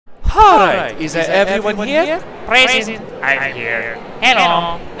Alright, is everyone here? Present. I'm here.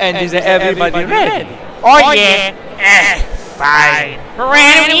 Hello. And is everybody ready? Oh yeah. Fine.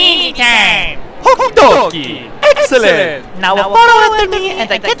 Ready anytime. Okie dokie! Excellent! Now follow after me and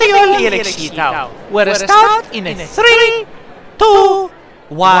I get your lyric sheet out. We'll start in 3, 2,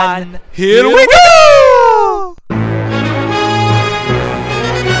 1, here we go!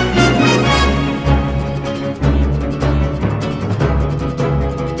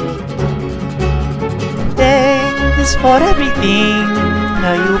 Thanks for everything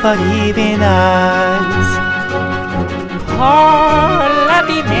you've given us. All of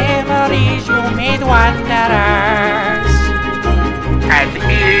the memories you made wonders. And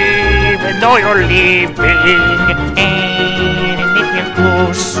even though you're leaving, and if you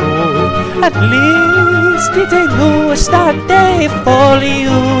go so, at least it's a new day for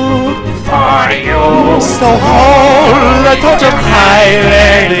you. for you. So hold a torch of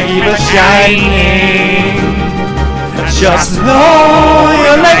highland and keep it shining. Just know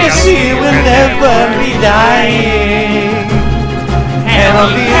your legacy will never be dying. And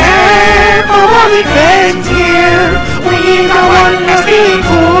on behalf of all the fans here, we got one last thing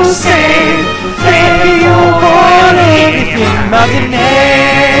to say. Thank you for everything, Martinet.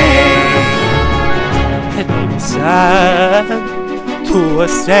 It means sad to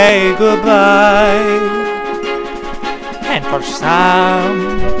say goodbye. And for some,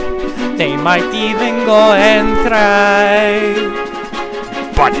 they might even go and cry.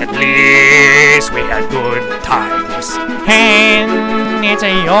 But at least we had good times. And it's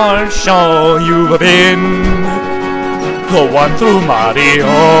your show. You've been the one through Mario.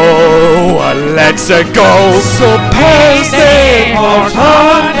 Let's go. So pace the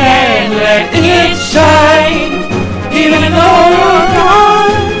portal and let it shine. Even though you're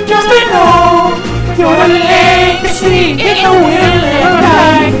gone, just know your legacy it will live.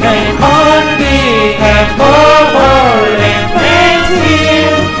 And on behalf of all and friends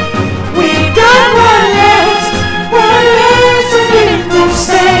here, we got one last thing to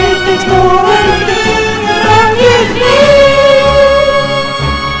say. It's more than you need.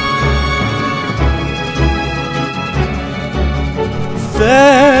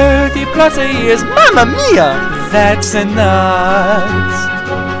 30 plus years, mamma mia! That's enough.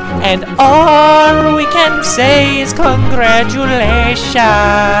 And all we can say is congratulations.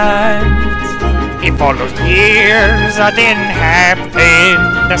 If all those years didn't happen,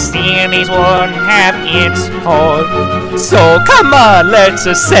 the series wouldn't have its whole. So come on, let's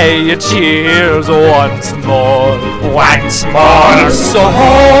just say a cheers once more. Once more. So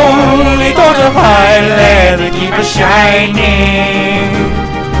holy torch of highland and keep it shining.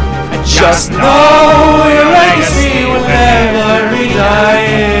 Just know your legacy will never be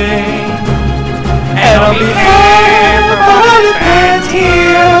dying. And on behalf